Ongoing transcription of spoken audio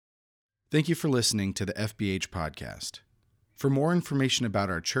Thank you for listening to the FBH podcast. For more information about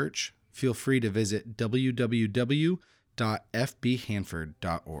our church, feel free to visit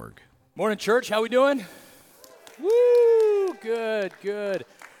www.fbhanford.org. Morning, church. How we doing? Woo! Good.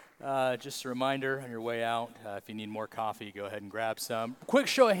 Just a reminder on your way out, if you need more coffee, go ahead and grab some. Quick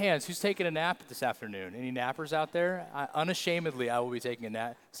show of hands. Who's taking a nap this afternoon? Any nappers out there? Unashamedly, I will be taking a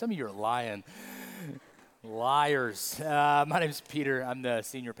nap. Some of you are lying. Liars. My name is Peter. I'm the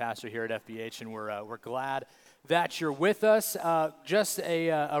senior pastor here at FBH, and we're glad that you're with us. Just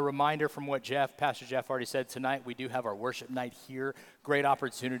a reminder from what Pastor Jeff already said tonight. We do have our worship night here. Great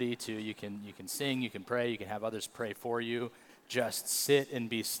opportunity to you can sing, you can pray, you can have others pray for you. Just sit and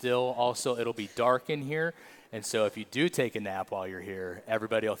be still. Also, it'll be dark in here, and so if you do take a nap while you're here,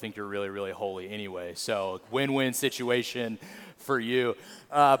 everybody will think you're really, really holy anyway. So win-win situation for you.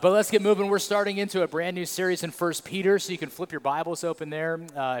 But let's get moving. We're starting into a brand new series in 1 Peter, so you can flip your Bibles open there.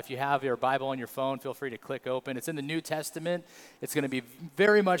 If you have your Bible on your phone, feel free to click open. It's in the New Testament. It's going to be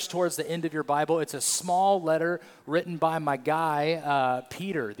very much towards the end of your Bible. It's a small letter written by my guy,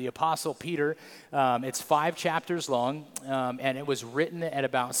 Peter, the Apostle Peter. It's 5 chapters long, and it was written at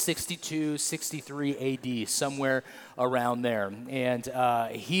about 62, 63 AD, somewhere around there. And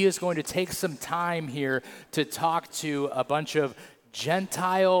he is going to take some time here to talk to a bunch of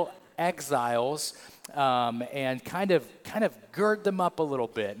Gentile exiles and kind of gird them up a little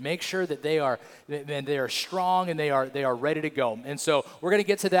bit. Make sure that they are strong and they are ready to go. And so we're going to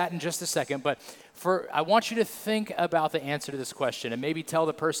get to that in just a second. But I want you to think about the answer to this question and maybe tell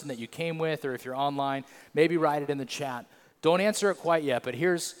the person that you came with, or if you're online, maybe write it in the chat. Don't answer it quite yet, but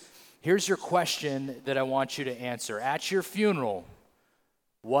here's your question that I want you to answer. At your funeral,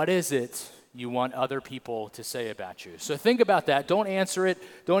 what is it you want other people to say about you? So think about that. Don't answer it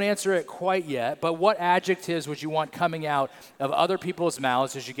quite yet, but what adjectives would you want coming out of other people's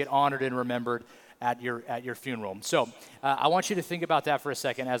mouths as you get honored and remembered at your funeral? So I want you to think about that for a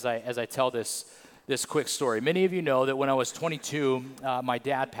second as I tell this quick story. Many of you know that when I was 22, my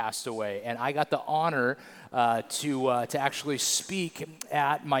dad passed away, and I got the honor to actually speak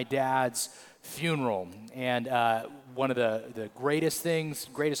at my dad's funeral. And one of the greatest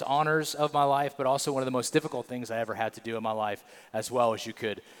honors of my life, but also one of the most difficult things I ever had to do in my life, as well as you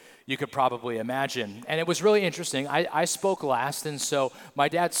could probably imagine. And it was really interesting. I spoke last, and so my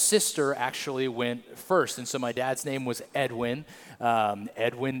dad's sister actually went first. And so my dad's name was Edwin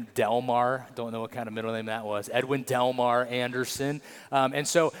Delmar. Don't know what kind of middle name that was. Edwin Delmar Anderson. And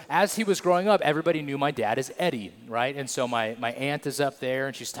so as he was growing up, everybody knew my dad as Eddie, right? And so my aunt is up there,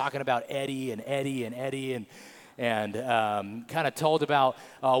 and she's talking about Eddie and kind of told about,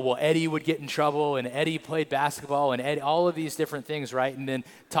 Eddie would get in trouble, and Eddie played basketball, and Eddie, all of these different things, right? And then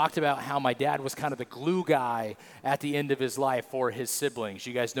talked about how my dad was kind of the glue guy at the end of his life for his siblings.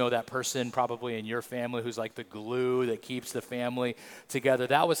 You guys know that person probably in your family who's like the glue that keeps the family together.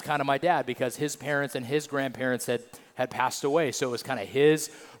 That was kind of my dad, because his parents and his grandparents had passed away, so it was kind of his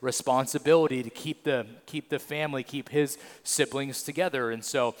responsibility to keep the family, keep his siblings together. And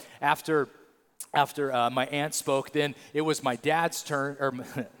so after my aunt spoke, then it was my dad's turn,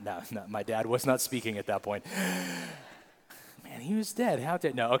 my dad was not speaking at that point. Man, he was dead.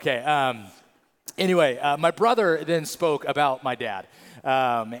 Anyway, my brother then spoke about my dad.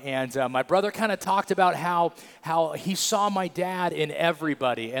 And my brother kind of talked about how he saw my dad in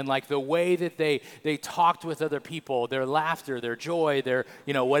everybody, and like the way that they talked with other people, their laughter, their joy, their,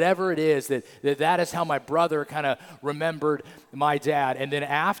 whatever it is, that is how my brother kind of remembered my dad. And then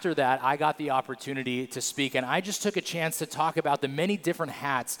after that, I got the opportunity to speak, and I just took a chance to talk about the many different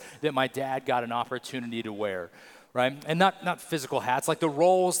hats that my dad got an opportunity to wear. Right? And not physical hats, like the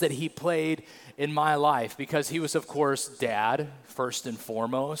roles that he played in my life, because he was, of course, dad, first and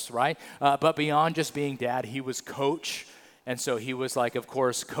foremost, right? But beyond just being dad, he was coach. And so he was like, of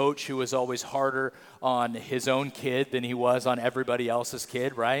course, coach who was always harder on his own kid than he was on everybody else's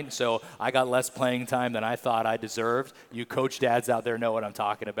kid, right? So I got less playing time than I thought I deserved. You coach dads out there know what I'm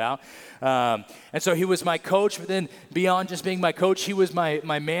talking about. And so he was my coach, but then beyond just being my coach, he was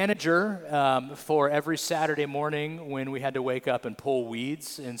my manager for every Saturday morning when we had to wake up and pull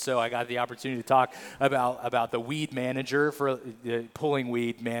weeds. And so I got the opportunity to talk about the weed manager, for the pulling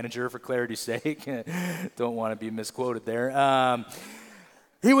weed manager, for clarity's sake. Don't want to be misquoted there.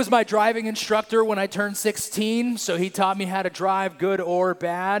 He was my driving instructor when I turned 16, so he taught me how to drive, good or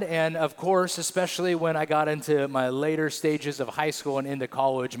bad. And of course, especially when I got into my later stages of high school and into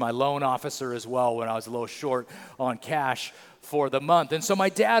college, my loan officer as well, when I was a little short on cash for the month. And so my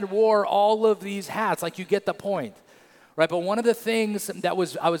dad wore all of these hats, like, you get the point. right? But one of the things that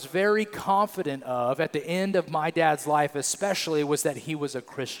I was very confident of at the end of my dad's life especially was that he was a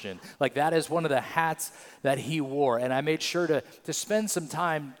Christian. Like that is one of the hats that he wore. And I made sure to spend some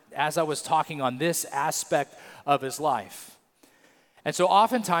time as I was talking on this aspect of his life. And so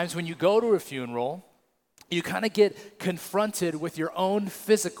oftentimes when you go to a funeral, you kind of get confronted with your own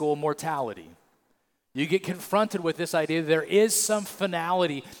physical mortality. You get confronted with this idea that there is some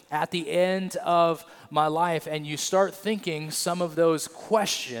finality at the end of my life, and you start thinking some of those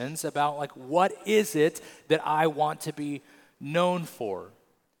questions about, like, what is it that I want to be known for?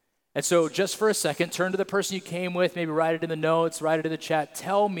 And so just for a second, turn to the person you came with, maybe write it in the notes, write it in the chat.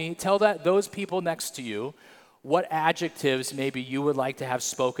 Tell those people next to you what adjectives maybe you would like to have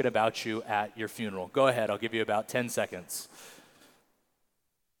spoken about you at your funeral. Go ahead, I'll give you about 10 seconds.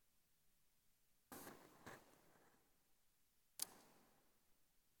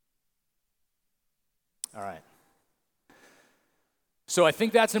 All right. So I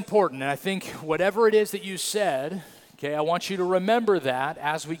think that's important, and I think whatever it is that you said, okay, I want you to remember that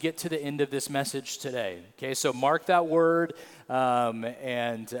as we get to the end of this message today. Okay, so mark that word,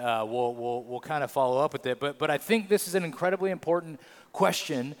 and we'll kind of follow up with it. But I think this is an incredibly important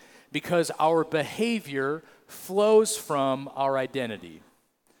question because our behavior flows from our identity.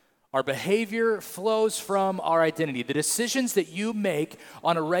 Our behavior flows from our identity. The decisions that you make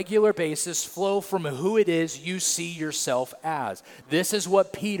on a regular basis flow from who it is you see yourself as. This is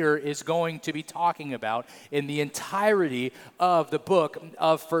what Peter is going to be talking about in the entirety of the book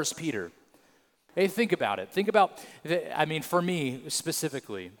of 1 Peter. Hey, think about it. For me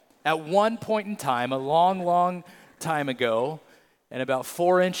specifically, at one point in time, a long, long time ago, and about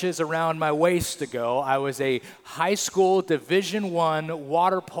 4 inches around my waist ago, I was a high school Division I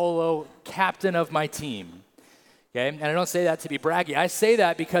water polo captain of my team. Okay? And I don't say that to be braggy. I say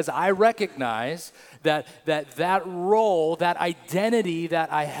that because I recognize that role, that identity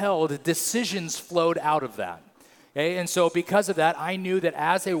that I held, decisions flowed out of that. Okay? And so because of that, I knew that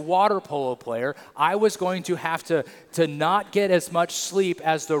as a water polo player, I was going to have to not get as much sleep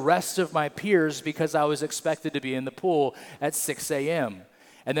as the rest of my peers because I was expected to be in the pool at 6 a.m.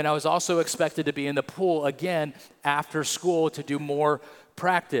 And then I was also expected to be in the pool again after school to do more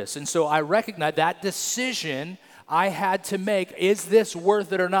practice. And so I recognized that decision I had to make, is this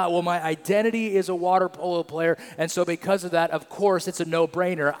worth it or not? Well, my identity is a water polo player, and so because of that, of course, it's a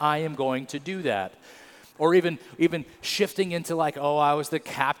no-brainer. I am going to do that. Or even shifting into I was the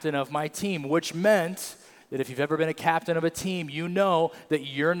captain of my team, which meant that if you've ever been a captain of a team, you know that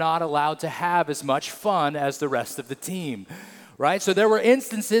you're not allowed to have as much fun as the rest of the team, right? So there were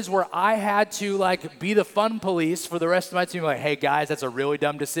instances where I had to be the fun police for the rest of my team. Hey guys, that's a really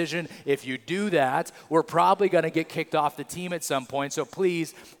dumb decision. If you do that, we're probably going to get kicked off the team at some point. So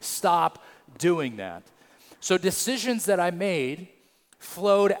please stop doing that. So decisions that I made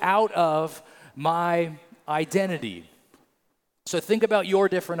flowed out of my identity. So think about your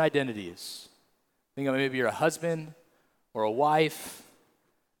different identities. Think about maybe you're a husband or a wife,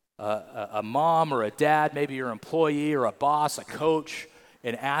 a mom or a dad. Maybe you're an employee or a boss, a coach,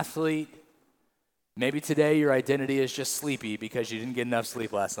 an athlete. Maybe today your identity is just sleepy because you didn't get enough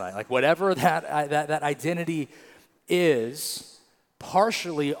sleep last night. Whatever that identity is,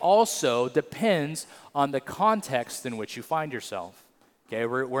 partially also depends on the context in which you find yourself. Okay,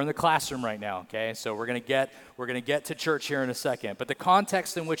 we're in the classroom right now, okay? So we're gonna get to church here in a second. But the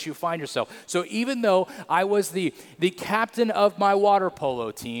context in which you find yourself. So even though I was the captain of my water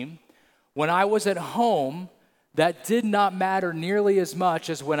polo team, when I was at home, that did not matter nearly as much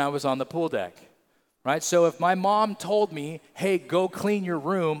as when I was on the pool deck. Right? So if my mom told me, hey, go clean your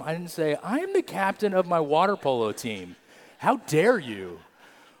room, I didn't say, I am the captain of my water polo team. How dare you?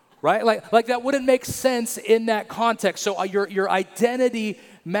 Right? Like that wouldn't make sense in that context. So your identity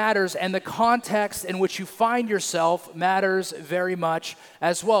matters, and the context in which you find yourself matters very much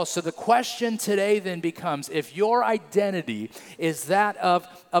as well. So the question today then becomes, if your identity is that of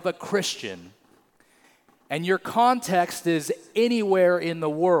a Christian, and your context is anywhere in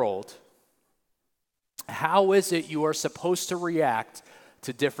the world, how is it you are supposed to react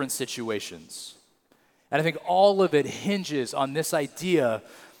to different situations? And I think all of it hinges on this idea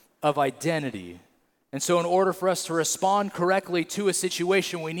of identity. And so in order for us to respond correctly to a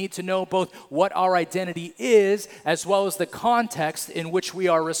situation, we need to know both what our identity is as well as the context in which we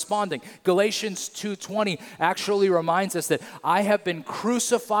are responding. Galatians 2:20 actually reminds us that I have been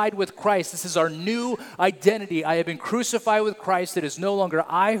crucified with Christ. This is our new identity. I have been crucified with Christ. It is no longer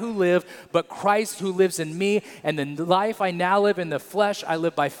I who live, but Christ who lives in me. And the life I now live in the flesh, I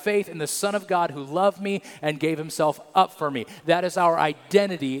live by faith in the Son of God who loved me and gave himself up for me. That is our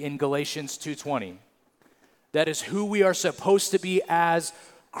identity in Galatians 2:20. That is who we are supposed to be as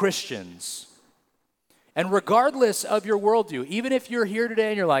Christians. And regardless of your worldview, even if you're here today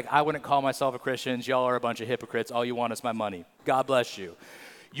and you're like, I wouldn't call myself a Christian, y'all are a bunch of hypocrites, all you want is my money. God bless you.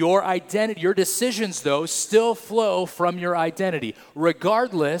 Your identity, your decisions, though, still flow from your identity,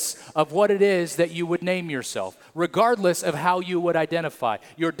 regardless of what it is that you would name yourself, regardless of how you would identify.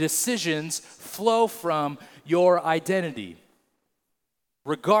 Your decisions flow from your identity,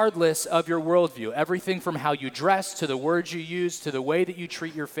 regardless of your worldview. Everything from how you dress to the words you use to the way that you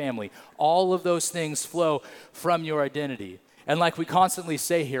treat your family, all of those things flow from your identity. And like we constantly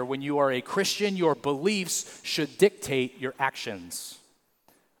say here, when you are a Christian, your beliefs should dictate your actions.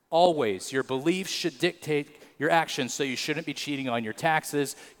 Always, your beliefs should dictate your actions, so you shouldn't be cheating on your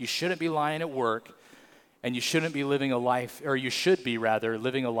taxes, you shouldn't be lying at work, and you shouldn't be living a life, or you should be rather,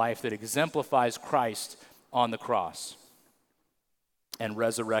 living a life that exemplifies Christ on the cross and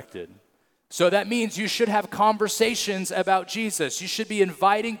resurrected. So that means you should have conversations about Jesus. You should be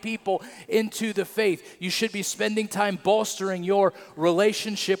inviting people into the faith. You should be spending time bolstering your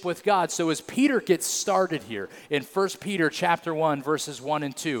relationship with God. So as Peter gets started here in 1 Peter chapter 1, verses 1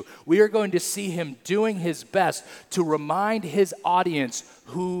 and 2, we are going to see him doing his best to remind his audience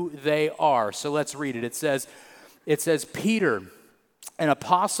who they are. So let's read it. It says, Peter, an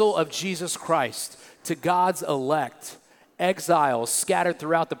apostle of Jesus Christ, to God's elect, exiles scattered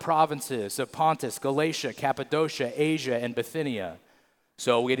throughout the provinces of Pontus, Galatia, Cappadocia, Asia, and Bithynia.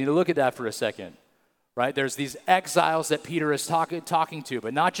 So we need to look at that for a second, right? There's these exiles that Peter is talking to,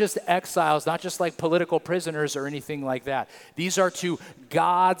 but not just exiles, not just like political prisoners or anything like that. These are to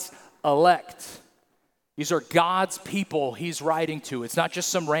God's elect. These are God's people he's writing to. It's not just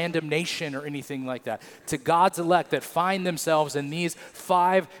some random nation or anything like that. To God's elect that find themselves in these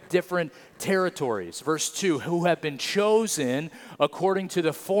 5 different territories. Verse 2, who have been chosen according to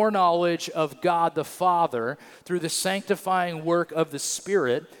the foreknowledge of God the Father through the sanctifying work of the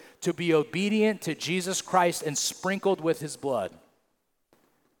Spirit to be obedient to Jesus Christ and sprinkled with his blood.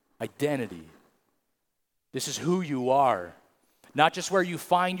 Identity. This is who you are. Not just where you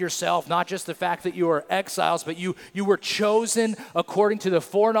find yourself, not just the fact that you are exiles, but you were chosen according to the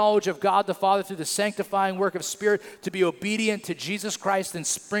foreknowledge of God the Father through the sanctifying work of Spirit to be obedient to Jesus Christ and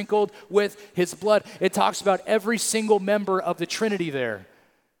sprinkled with his blood. It talks about every single member of the Trinity there.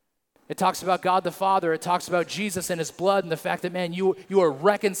 It talks about God the Father. It talks about Jesus and his blood and the fact that, man, you are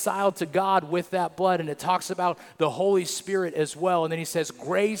reconciled to God with that blood. And it talks about the Holy Spirit as well. And then he says,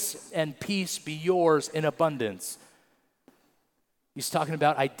 grace and peace be yours in abundance. He's talking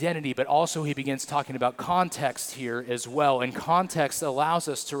about identity, but also he begins talking about context here as well. And context allows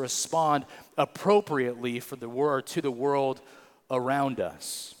us to respond appropriately for the world to the world around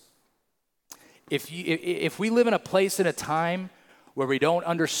us. If we live in a place and a time where we don't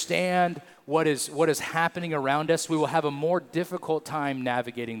understand what is happening around us, we will have a more difficult time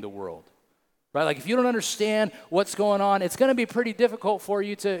navigating the world. Right? Like if you don't understand what's going on, it's going to be pretty difficult for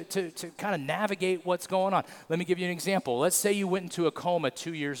you to kind of navigate what's going on. Let me give you an example. Let's say you went into a coma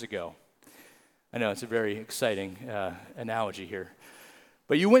 2 years ago. I know it's a very exciting analogy here.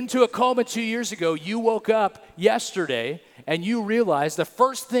 But you went into a coma 2 years ago. You woke up yesterday and you realized the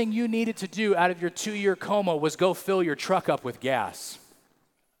first thing you needed to do out of your 2-year coma was go fill your truck up with gas.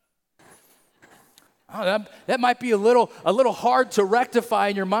 Oh, that might be a little hard to rectify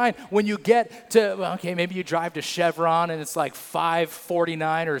in your mind when you get to, well, okay, maybe you drive to Chevron and it's like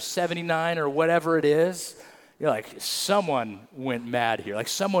 $5.49 or $79 or whatever it is. You're like, someone went mad here. Like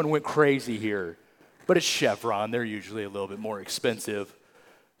someone went crazy here. But it's Chevron. They're usually a little bit more expensive.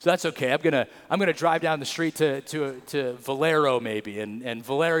 So that's okay. I'm gonna drive down the street to Valero maybe, and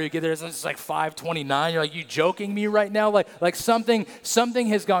Valero, you get there, it's like $5.29. You're like, you joking me right now? Like something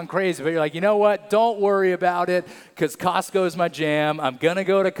has gone crazy. But you're like, you know what? Don't worry about it, because Costco is my jam. I'm gonna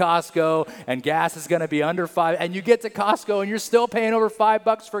go to Costco, and gas is gonna be under $5. And you get to Costco, and you're still paying over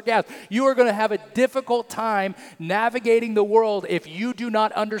 $5 for gas. You are gonna have a difficult time navigating the world if you do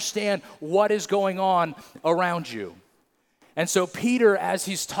not understand what is going on around you. And so Peter, as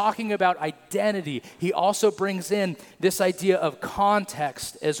he's talking about identity, he also brings in this idea of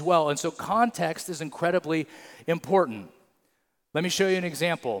context as well. And so context is incredibly important. Let me show you an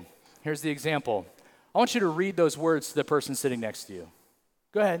example. Here's the example. I want you to read those words to the person sitting next to you.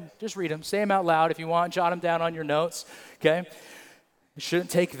 Go ahead, just read them. Say them out loud if you want. Jot them down on your notes, okay? It shouldn't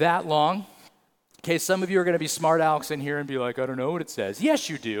take that long. Okay, some of you are going to be smart Alex in here and be like, I don't know what it says. Yes,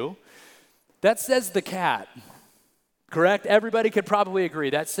 you do. That says the cat. Correct? Everybody could probably agree.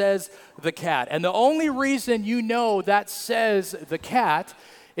 That says the cat. And the only reason you know that says the cat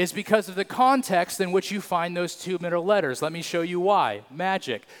is because of the context in which you find those two middle letters. Let me show you why.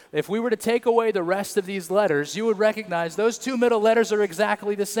 Magic. If we were to take away the rest of these letters, you would recognize those two middle letters are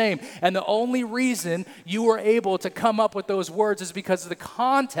exactly the same. And the only reason you were able to come up with those words is because of the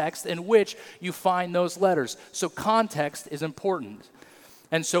context in which you find those letters. So context is important.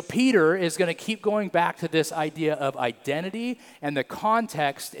 And so Peter is going to keep going back to this idea of identity and the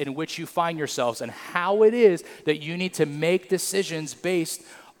context in which you find yourselves and how it is that you need to make decisions based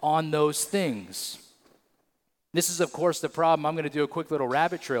on those things. This is, of course, the problem. I'm going to do a quick little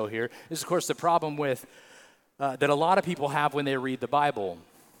rabbit trail here. This is, of course, the problem with that a lot of people have when they read the Bible.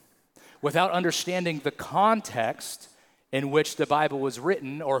 Without understanding the context in which the Bible was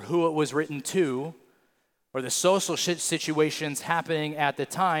written or who it was written to, or the social situations happening at the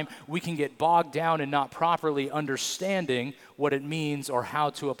time, we can get bogged down in not properly understanding what it means or how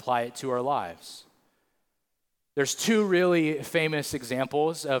to apply it to our lives. There's two really famous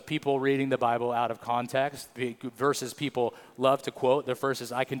examples of people reading the Bible out of context, verses people love to quote. The first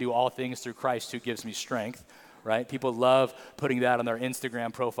is, I can do all things through Christ who gives me strength, right? People love putting that on their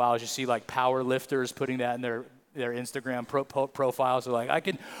Instagram profiles. You see like power lifters putting that in their Instagram profiles. Are like, I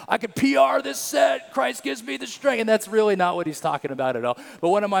can PR this set, Christ gives me the strength. And that's really not what he's talking about at all. But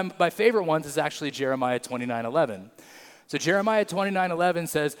one of my favorite ones is actually Jeremiah 29:11. So Jeremiah 29:11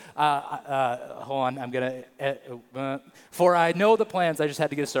 says, hold on, I'm going to, for I know the plans, I just had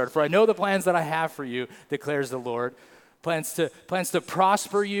to get started. For I know the plans that I have for you, declares the Lord. Plans to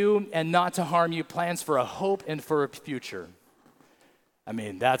prosper you and not to harm you, plans for a hope and for a future. I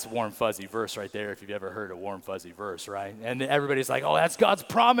mean, that's warm, fuzzy verse right there, if you've ever heard a warm, fuzzy verse, right? And everybody's like, oh, that's God's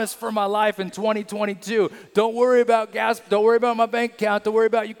promise for my life in 2022. Don't worry about gas. Don't worry about my bank account. Don't worry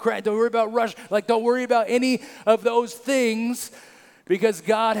about Ukraine. Don't worry about Russia. Like, don't worry about any of those things because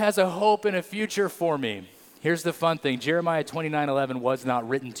God has a hope and a future for me. Here's the fun thing. Jeremiah 29:11 was not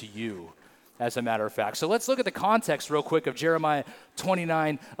written to you, as a matter of fact. So let's look at the context real quick of Jeremiah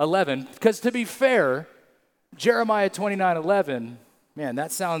 29:11, because to be fair, Jeremiah 29:11, man,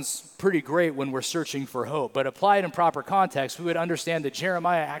 that sounds pretty great when we're searching for hope. But applied in proper context, we would understand that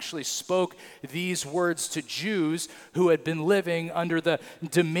Jeremiah actually spoke these words to Jews who had been living under the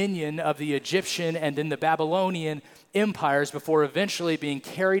dominion of the Egyptian and then the Babylonian empires before eventually being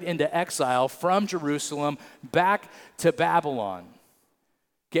carried into exile from Jerusalem back to Babylon.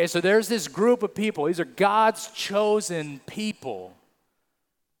 Okay, so there's this group of people. These are God's chosen people,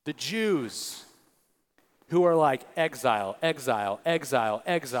 the Jews, who are like exile, exile, exile,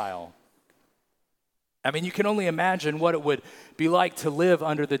 exile. I mean, you can only imagine what it would be like to live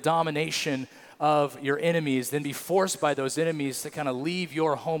under the domination of your enemies, then be forced by those enemies to kind of leave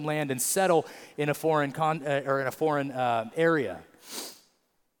your homeland and settle in a foreign area.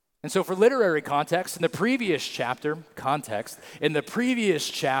 And so for literary context, in the previous chapter,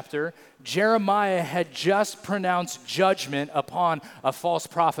 Jeremiah had just pronounced judgment upon a false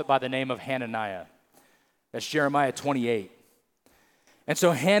prophet by the name of Hananiah. That's Jeremiah 28. And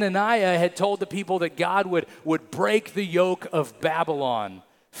so Hananiah had told the people that God would break the yoke of Babylon,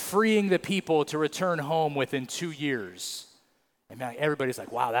 freeing the people to return home within 2 years. And man, everybody's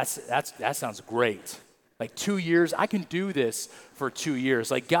like, wow, that sounds great. Like 2 years, I can do this for 2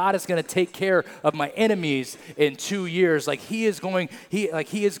 years. Like God is going to take care of my enemies in 2 years. Like I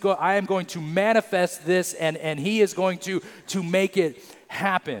am going to manifest this and he is going to make it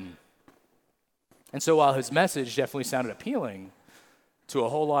happen. And so while his message definitely sounded appealing to a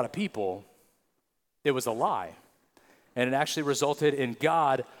whole lot of people, it was a lie. And it actually resulted in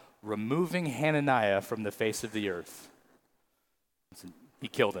God removing Hananiah from the face of the earth. He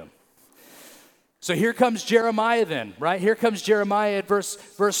killed him. So here comes Jeremiah then, right? Here comes Jeremiah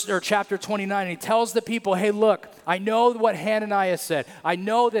at chapter 29. And he tells the people, hey, look, I know what Hananiah said. I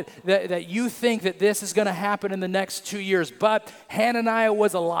know that you think that this is going to happen in the next 2 years, but Hananiah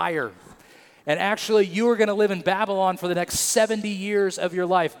was a liar. And actually, you are going to live in Babylon for the next 70 years of your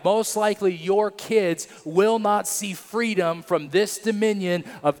life. Most likely, your kids will not see freedom from this dominion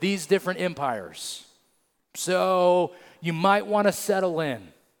of these different empires. So you might want to settle in.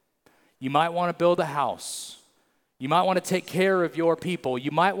 You might want to build a house. You might want to take care of your people.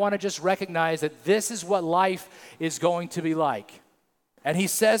 You might want to just recognize that this is what life is going to be like. And he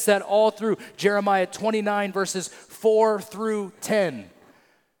says that all through Jeremiah 29, verses 4 through 10.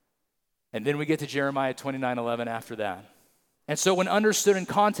 And then we get to Jeremiah 29:11 after that. And so when understood in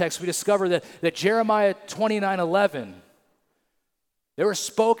context, we discover that Jeremiah 29:11, they were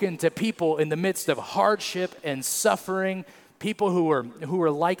spoken to people in the midst of hardship and suffering, people who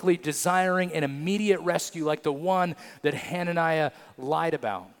were likely desiring an immediate rescue like the one that Hananiah lied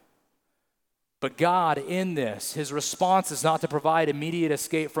about. But God, in this, his response is not to provide immediate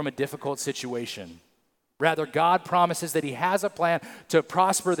escape from a difficult situation. Rather, God promises that he has a plan to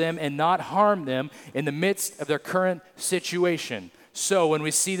prosper them and not harm them in the midst of their current situation. So when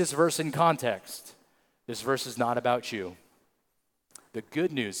we see this verse in context, this verse is not about you. The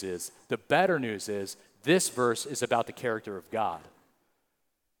good news is, the better news is, this verse is about the character of God.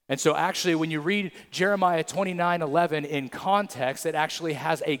 And so actually, when you read Jeremiah 29:11 in context, it actually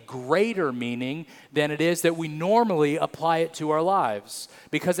has a greater meaning than it is that we normally apply it to our lives.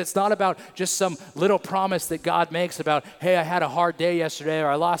 Because it's not about just some little promise that God makes about, hey, I had a hard day yesterday, or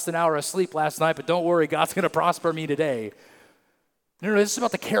I lost an hour of sleep last night, but don't worry, God's going to prosper me today. No, this is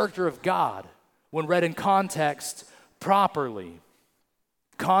about the character of God when read in context properly.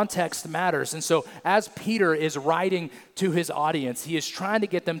 Context matters. And so as Peter is writing to his audience, he is trying to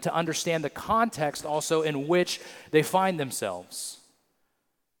get them to understand the context also in which they find themselves.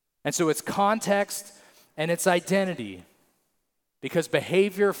 And so it's context and it's identity, because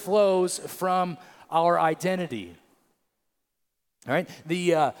behavior flows from our identity. All right?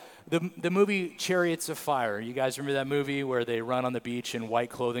 The movie Chariots of Fire, you guys remember that movie where they run on the beach in white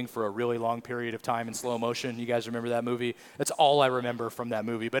clothing for a really long period of time in slow motion? You guys remember that movie? That's all I remember from that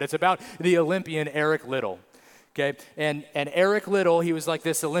movie. But it's about the Olympian Eric Liddell. Okay, and Eric Liddell, he was like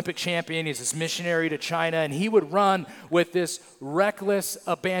this Olympic champion. He's this missionary to China, and he would run with this reckless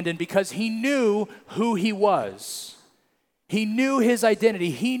abandon because he knew who he was. He knew his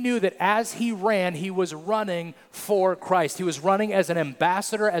identity. He knew that as he ran, he was running for Christ. He was running as an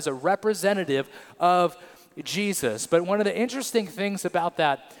ambassador, as a representative of Jesus. But one of the interesting things about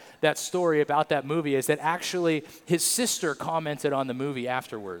that story, about that movie, is that actually his sister commented on the movie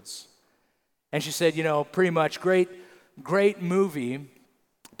afterwards. And she said, pretty much great movie,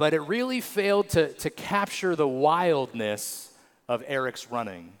 but it really failed to capture the wildness of Eric's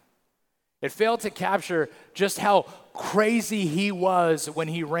running. It failed to capture just how crazy he was when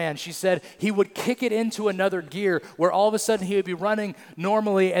he ran. She said he would kick it into another gear where all of a sudden he would be running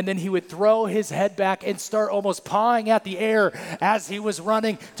normally, and then he would throw his head back and start almost pawing at the air as he was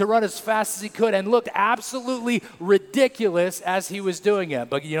running to run as fast as he could, and looked absolutely ridiculous as he was doing it.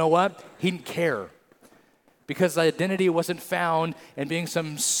 But you know what? He didn't care, because his identity wasn't found in being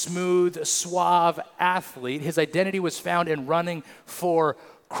some smooth, suave athlete. His identity was found in running for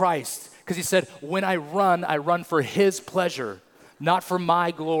Christ. Because he said, when I run for his pleasure, not for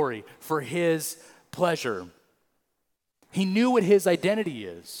my glory, for his pleasure. He knew what his identity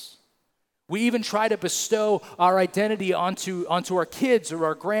is. We even try to bestow our identity onto our kids or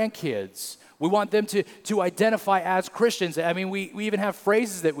our grandkids. We want them to identify as Christians. I mean, we even have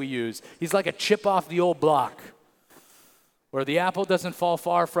phrases that we use. He's like a chip off the old block, where the apple doesn't fall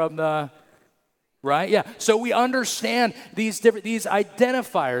far from the... Right? Yeah. So we understand these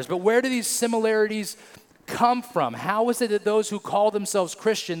identifiers, but where do these similarities come from? How is it that those who call themselves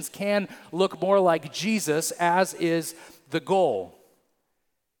Christians can look more like Jesus, as is the goal?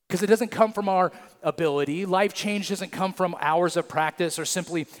 Because it doesn't come from our ability. Life change doesn't come from hours of practice or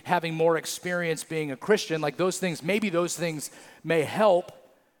simply having more experience being a Christian. Like those things may help,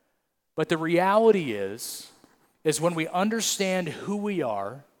 but the reality is when we understand who we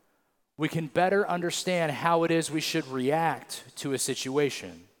are, we can better understand how it is we should react to a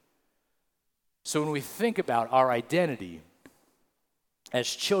situation. So when we think about our identity as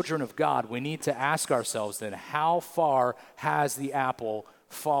children of God, we need to ask ourselves then, how far has the apple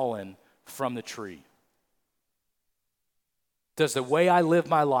fallen from the tree? Does the way I live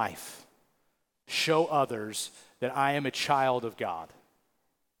my life show others that I am a child of God?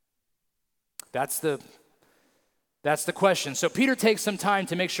 That's the question. So Peter takes some time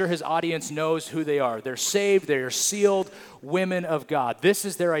to make sure his audience knows who they are. They're saved, they are sealed women of God. This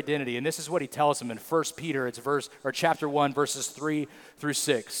is their identity, and this is what he tells them in 1 Peter, chapter 1, verses 3 through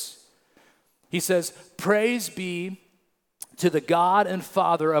 6. He says, "Praise be to the God and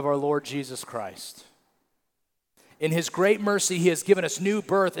Father of our Lord Jesus Christ. In his great mercy, he has given us new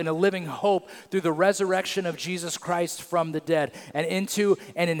birth in a living hope through the resurrection of Jesus Christ from the dead, and into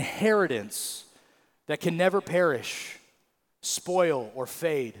an inheritance that can never perish, spoil, or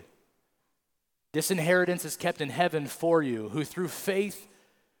fade. This inheritance is kept in heaven for you, who through faith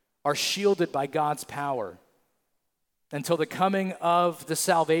are shielded by God's power, until the coming of the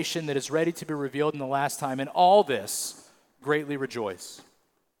salvation that is ready to be revealed in the last time. In all this, greatly rejoice,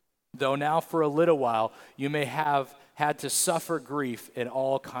 though now for a little while you may have had to suffer grief in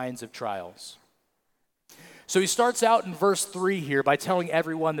all kinds of trials." So he starts out in verse 3 here by telling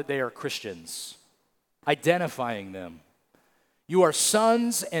everyone that they are Christians, identifying them. You are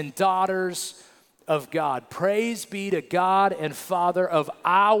sons and daughters of God. Praise be to God and Father of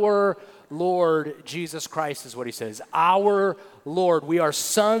our Lord Jesus Christ is what he says. Our Lord. We are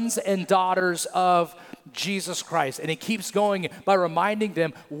sons and daughters of Jesus Christ. And he keeps going by reminding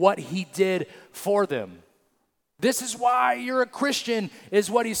them what he did for them. This is why you're a Christian, is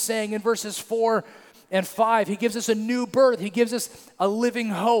what he's saying in verses 4 and 5. He gives us a new birth. He gives us a living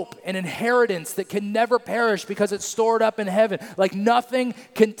hope, an inheritance that can never perish because it's stored up in heaven. Like nothing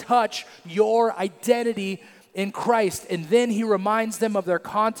can touch your identity in Christ. And then he reminds them of their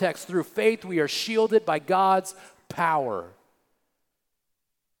context. Through faith, we are shielded by God's power.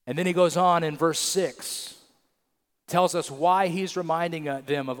 And then he goes on in verse 6, tells us why he's reminding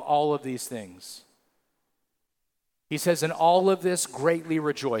them of all of these things. He says, in all of this, greatly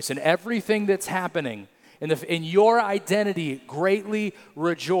rejoice. In everything that's happening, in your identity, greatly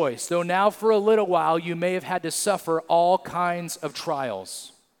rejoice. Though now for a little while, you may have had to suffer all kinds of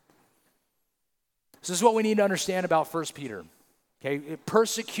trials. This is what we need to understand about 1 Peter. Okay,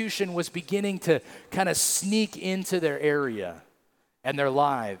 persecution was beginning to kind of sneak into their area and their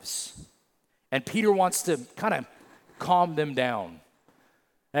lives. And Peter wants to kind of calm them down.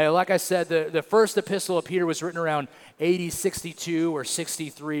 Like I said, the first epistle of Peter was written around AD 62 or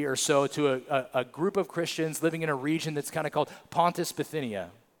 63 or so to a group of Christians living in a region that's kind of called Pontus Bithynia.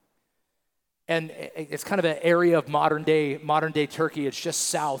 And it's kind of an area of modern day Turkey. It's just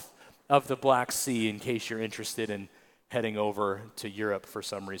south of the Black Sea, in case you're interested in heading over to Europe for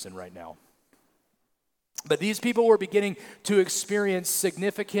some reason right now. But these people were beginning to experience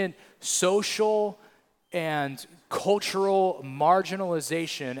significant social and cultural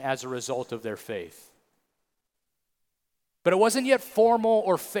marginalization as a result of their faith. But it wasn't yet formal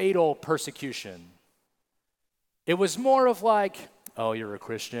or fatal persecution. It was more of like, oh, you're a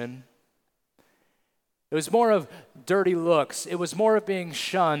Christian. It was more of dirty looks. It was more of being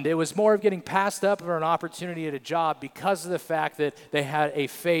shunned. It was more of getting passed up for an opportunity at a job because of the fact that they had a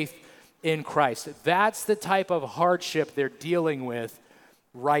faith in Christ. That's the type of hardship they're dealing with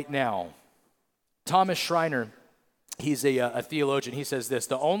right now. Thomas Schreiner, he's a theologian, he says this: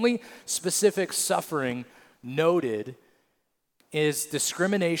 the only specific suffering noted is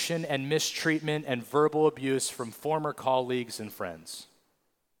discrimination and mistreatment and verbal abuse from former colleagues and friends.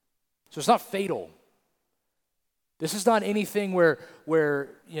 So it's not fatal. This is not anything where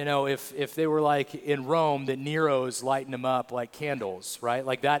you know, if they were like in Rome, that Nero's lighting them up like candles, right?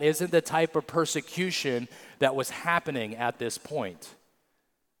 Like that isn't the type of persecution that was happening at this point.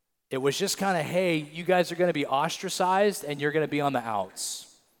 It was just kind of, hey, you guys are going to be ostracized and you're going to be on the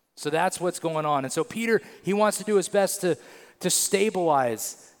outs. So that's what's going on. And so Peter, he wants to do his best to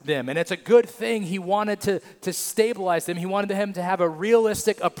stabilize them. And it's a good thing he wanted to stabilize them. He wanted them to have a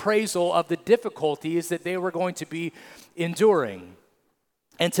realistic appraisal of the difficulties that they were going to be enduring,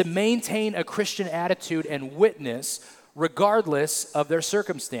 and to maintain a Christian attitude and witness regardless of their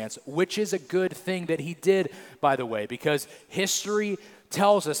circumstance, which is a good thing that he did, by the way, because history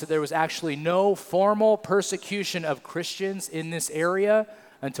tells us that there was actually no formal persecution of Christians in this area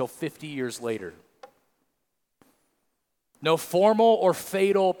until 50 years later. No formal or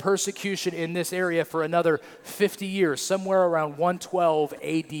fatal persecution in this area for another 50 years, somewhere around 112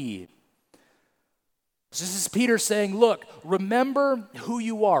 AD. So this is Peter saying, look, remember who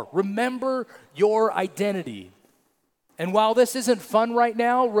you are. Remember your identity. And while this isn't fun right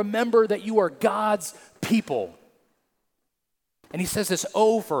now, remember that you are God's people. And he says this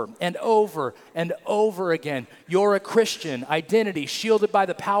over and over and over again. You're a Christian, identity, shielded by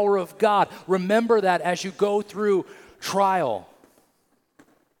the power of God. Remember that as you go through trial.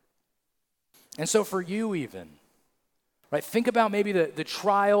 And so for you even, right, think about maybe the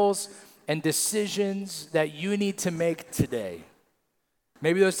trials and decisions that you need to make today.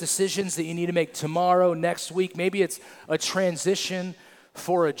 Maybe those decisions that you need to make tomorrow, next week. Maybe it's a transition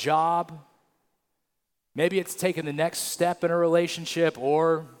for a job. Maybe it's taking the next step in a relationship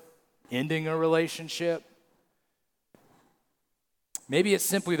or ending a relationship. Maybe it's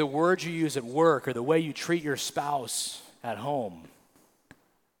simply the words you use at work or the way you treat your spouse at home.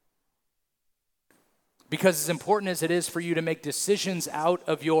 Because as important as it is for you to make decisions out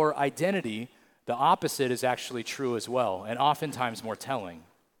of your identity, the opposite is actually true as well, and oftentimes more telling.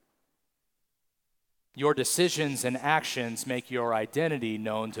 Your decisions and actions make your identity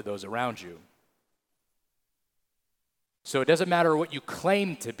known to those around you. So it doesn't matter what you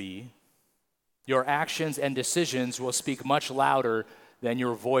claim to be, your actions and decisions will speak much louder than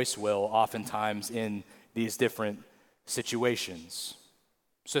your voice will oftentimes in these different situations.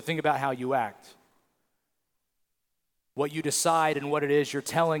 So think about how you act. What you decide and what it is you're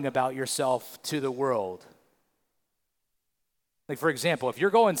telling about yourself to the world. Like, for example, if you're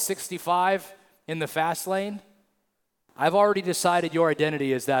going 65 in the fast lane, I've already decided your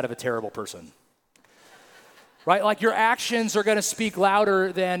identity is that of a terrible person. Right? Like your actions are going to speak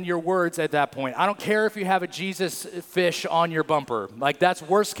louder than your words at that point. I don't care if you have a Jesus fish on your bumper. Like that's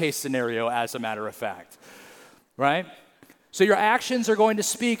worst case scenario, as a matter of fact. Right? So your actions are going to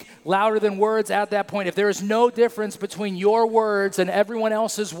speak louder than words at that point. If there is no difference between your words and everyone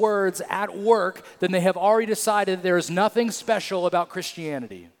else's words at work, then they have already decided there is nothing special about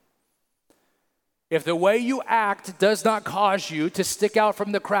Christianity. If the way you act does not cause you to stick out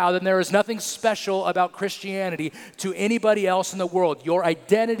from the crowd, then there is nothing special about Christianity to anybody else in the world. Your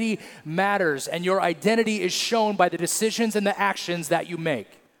identity matters, and your identity is shown by the decisions and the actions that you make,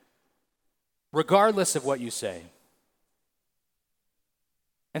 regardless of what you say.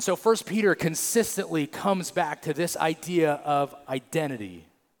 And so 1 Peter consistently comes back to this idea of identity.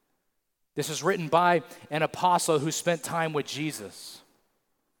 This is written by an apostle who spent time with Jesus.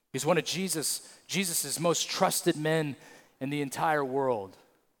 He's one of Jesus's most trusted men in the entire world.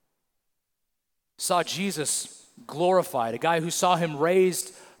 Saw Jesus glorified, a guy who saw him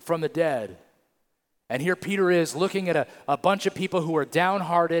raised from the dead. And here Peter is looking at a bunch of people who are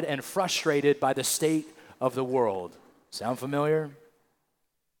downhearted and frustrated by the state of the world. Sound familiar?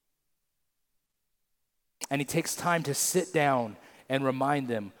 And he takes time to sit down and remind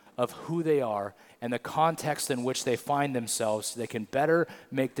them of who they are and the context in which they find themselves so they can better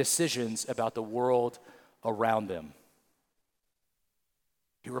make decisions about the world around them.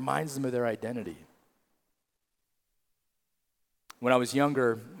 He reminds them of their identity. When I was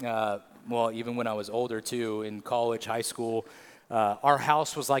younger, even when I was older too, in college, high school, our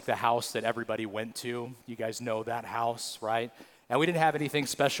house was like the house that everybody went to. You guys know that house, right? And we didn't have anything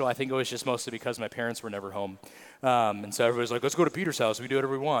special. I think it was just mostly because my parents were never home. And so everybody's like, let's go to Peter's house. We do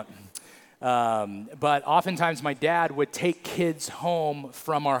whatever we want. But oftentimes my dad would take kids home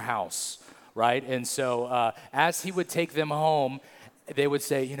from our house, right? And so as he would take them home, they would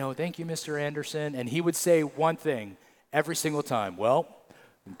say, thank you, Mr. Anderson. And he would say one thing every single time. Well,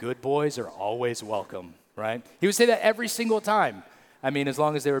 good boys are always welcome, right? He would say that every single time. I mean, as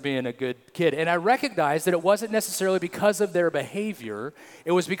long as they were being a good kid. And I recognized that it wasn't necessarily because of their behavior.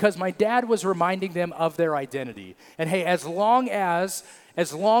 It was because my dad was reminding them of their identity. And hey, as long as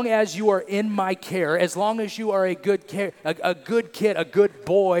you are in my care, as long as you are a good kid, a good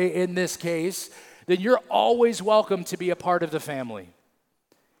boy in this case, then you're always welcome to be a part of the family.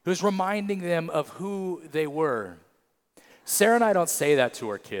 He was reminding them of who they were. Sarah and I don't say that to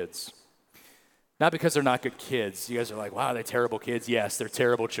our kids. Not because they're not good kids. You guys are like, wow, they're terrible kids. Yes, they're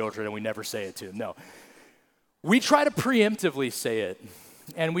terrible children, and we never say it to them. No. We try to preemptively say it.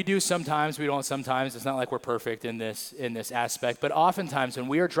 And we do sometimes, we don't sometimes. It's not like we're perfect in this aspect. But oftentimes when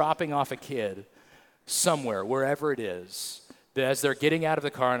we are dropping off a kid somewhere, wherever it is, as they're getting out of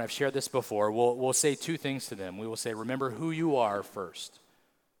the car, and I've shared this before, we'll say two things to them. We will say, remember who you are first.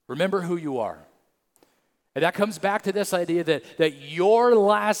 Remember who you are. And that comes back to this idea that your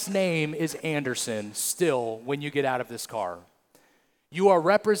last name is Anderson still when you get out of this car. You are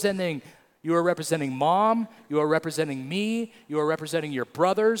representing mom, you are representing me, you are representing your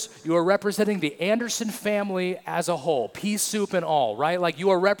brothers, you are representing the Anderson family as a whole, pea soup and all, right? Like you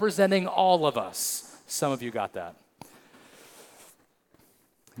are representing all of us. Some of you got that.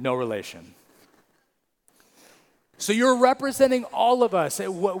 No relation. So you're representing all of us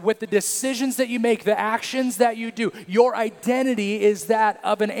with the decisions that you make, the actions that you do. Your identity is that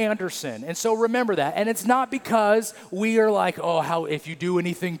of an Anderson. And so remember that. And it's not because we are like, how if you do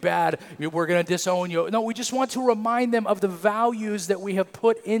anything bad, we're going to disown you. No, we just want to remind them of the values that we have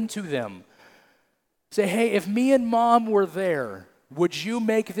put into them. Say, hey, if me and mom were there, would you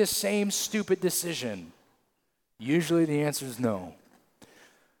make this same stupid decision? Usually the answer is no.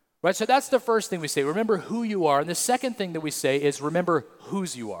 Right, so that's the first thing we say. Remember who you are. And the second thing that we say is remember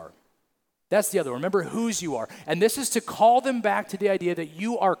whose you are. That's the other. Remember whose you are. And this is to call them back to the idea that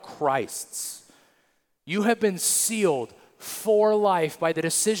you are Christ's. You have been sealed for life by the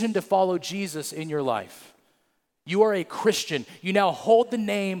decision to follow Jesus in your life. You are a Christian. You now hold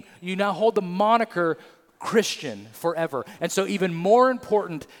the moniker Christian forever. And so even more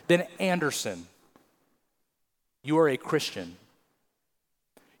important than Anderson, you are a Christian.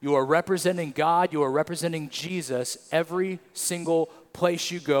 You are representing God, you are representing Jesus every single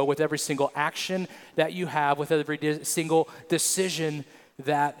place you go, with every single action that you have, with every single decision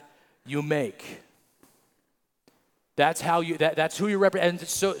that you make. That's who you represent. And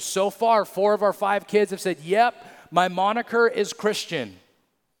so far, 4 of our 5 kids have said, yep, my moniker is Christian.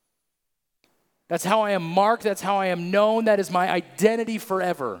 That's how I am marked, that's how I am known, that is my identity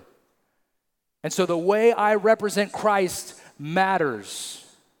forever. And so the way I represent Christ matters.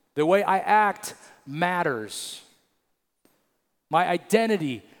 The way I act matters. My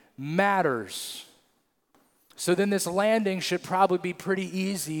identity matters. So then this landing should probably be pretty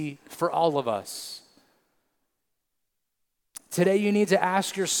easy for all of us. Today you need to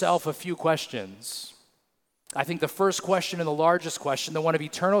ask yourself a few questions. I think the first question and the largest question, the one of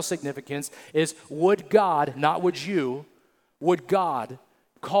eternal significance, is would God, not would you, would God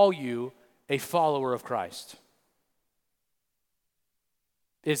call you a follower of Christ?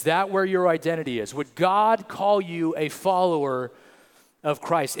 Is that where your identity is? Would God call you a follower of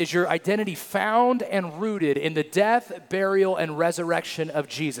Christ? Is your identity found and rooted in the death, burial, and resurrection of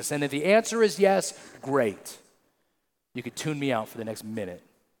Jesus? And if the answer is yes, great. You could tune me out for the next minute.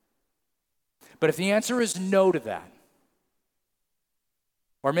 But if the answer is no to that,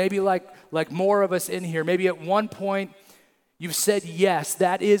 or maybe like more of us in here, maybe at one point you've said, yes,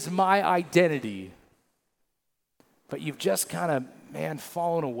 that is my identity, but you've just kind of,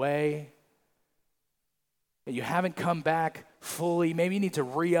 fallen away. You haven't come back fully. Maybe you need to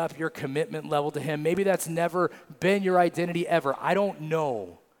re-up your commitment level to him. Maybe that's never been your identity ever. I don't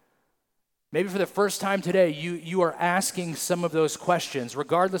know. Maybe for the first time today, you are asking some of those questions.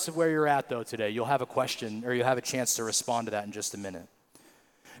 Regardless of where you're at, though, today, you'll have a question or you'll have a chance to respond to that in just a minute.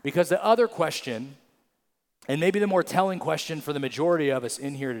 Because the other question, and maybe the more telling question for the majority of us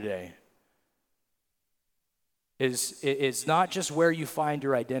in here today, is not just where you find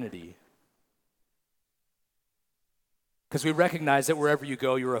your identity. Because we recognize that wherever you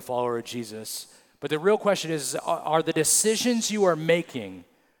go, you're a follower of Jesus. But the real question is, are the decisions you are making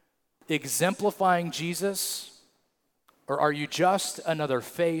exemplifying Jesus, or are you just another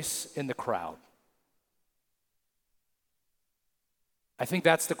face in the crowd? I think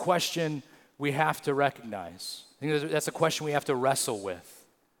that's the question we have to recognize. I think that's a question we have to wrestle with.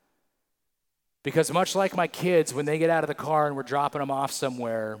 Because much like my kids, when they get out of the car and we're dropping them off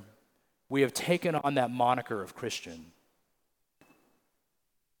somewhere, we have taken on that moniker of Christian.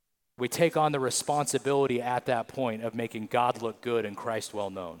 We take on the responsibility at that point of making God look good and Christ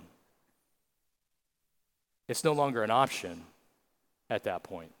well known. It's no longer an option at that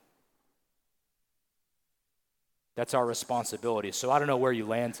point. That's our responsibility. So I don't know where you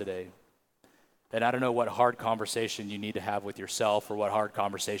land today. And I don't know what hard conversation you need to have with yourself or what hard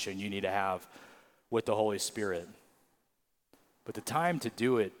conversation you need to have with the Holy Spirit. But the time to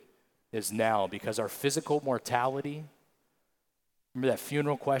do it is now, because our physical mortality, remember that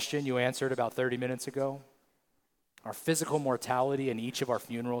funeral question you answered about 30 minutes ago? Our physical mortality in each of our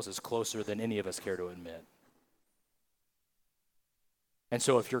funerals is closer than any of us care to admit. And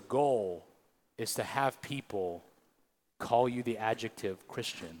so if your goal is to have people call you the adjective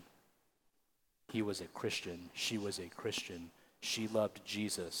Christian, he was a Christian, she was a Christian, she loved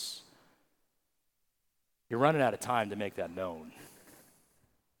Jesus, you're running out of time to make that known.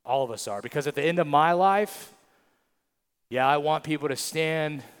 All of us are. Because at the end of my life, I want people to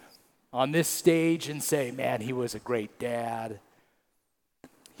stand on this stage and say, man, he was a great dad.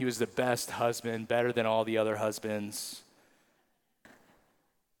 He was the best husband, better than all the other husbands.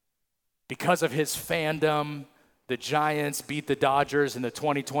 Because of his fandom, the Giants beat the Dodgers in the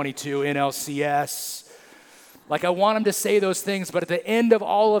 2022 NLCS. I want them to say those things, but at the end of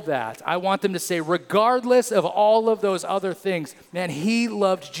all of that, I want them to say, regardless of all of those other things, man, he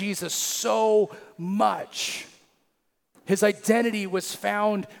loved Jesus so much. His identity was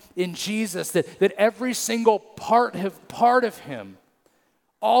found in Jesus, that every single part of him,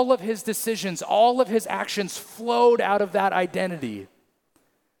 all of his decisions, all of his actions flowed out of that identity.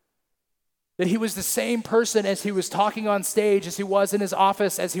 That he was the same person as he was talking on stage, as he was in his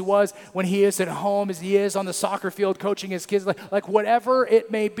office, as he was when he is at home, as he is on the soccer field coaching his kids, like whatever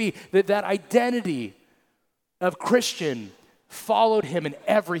it may be, that identity of Christian followed him and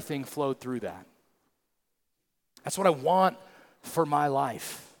everything flowed through that. That's what I want for my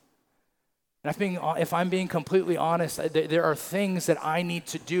life. And if I'm being completely honest, there are things that I need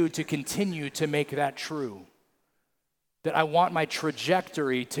to do to continue to make that true. That I want my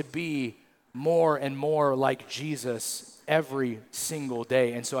trajectory to be more and more like Jesus every single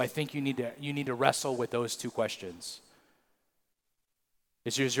day. And so I think you need to wrestle with those two questions.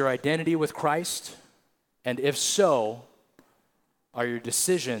 Is your identity with Christ? And if so, are your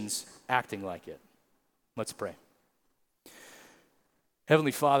decisions acting like it? Let's pray.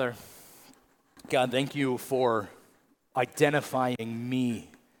 Heavenly Father, God, thank you for identifying me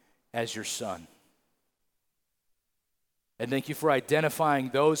as your son. And thank you for identifying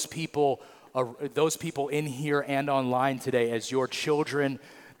those people in here and online today as your children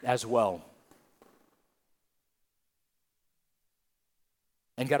as well.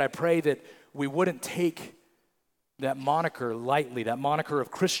 And God, I pray that we wouldn't take that moniker lightly, that moniker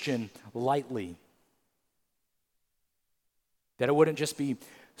of Christian lightly. That it wouldn't just be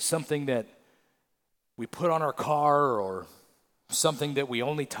something that we put on our car or something that we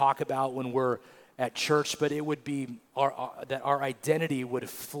only talk about when we're at church, but it would be that our identity would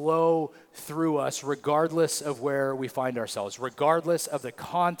flow through us regardless of where we find ourselves, regardless of the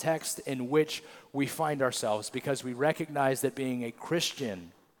context in which we find ourselves, because we recognize that being a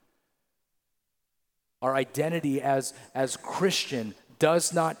Christian, our identity as Christian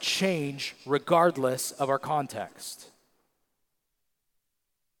does not change regardless of our context.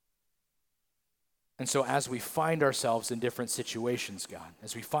 And so as we find ourselves in different situations, God,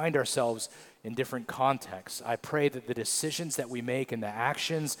 as we find ourselves in different contexts, I pray that the decisions that we make and the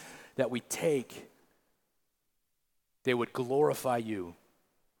actions that we take, they would glorify you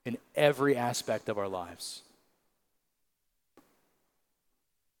in every aspect of our lives.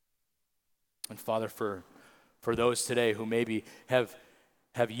 And Father, for those today who maybe have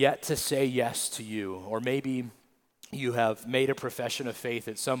yet to say yes to you, or maybe you have made a profession of faith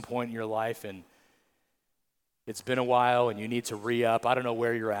at some point in your life and it's been a while and you need to re-up. I don't know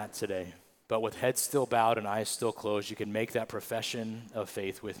where you're at today, but with heads still bowed and eyes still closed, you can make that profession of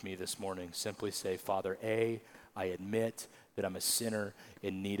faith with me this morning. Simply say, Father, I admit that I'm a sinner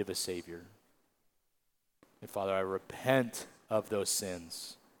in need of a Savior. And Father, I repent of those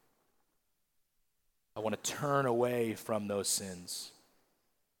sins. I want to turn away from those sins.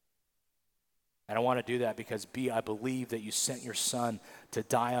 And I want to do that because, I believe that you sent your Son to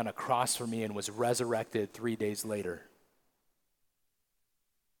die on a cross for me and was resurrected 3 days later,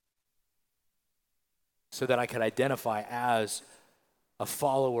 so that I could identify as a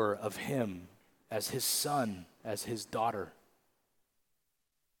follower of him, as his son, as his daughter,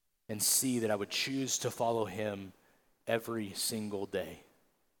 and see that I would choose to follow him every single day.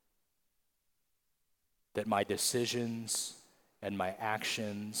 That my decisions and my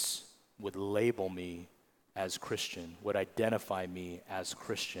actions would label me as Christian, would identify me as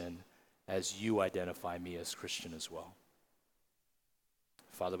Christian, as you identify me as Christian as well.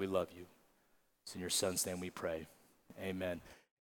 Father, we love you. It's in your Son's name we pray. Amen.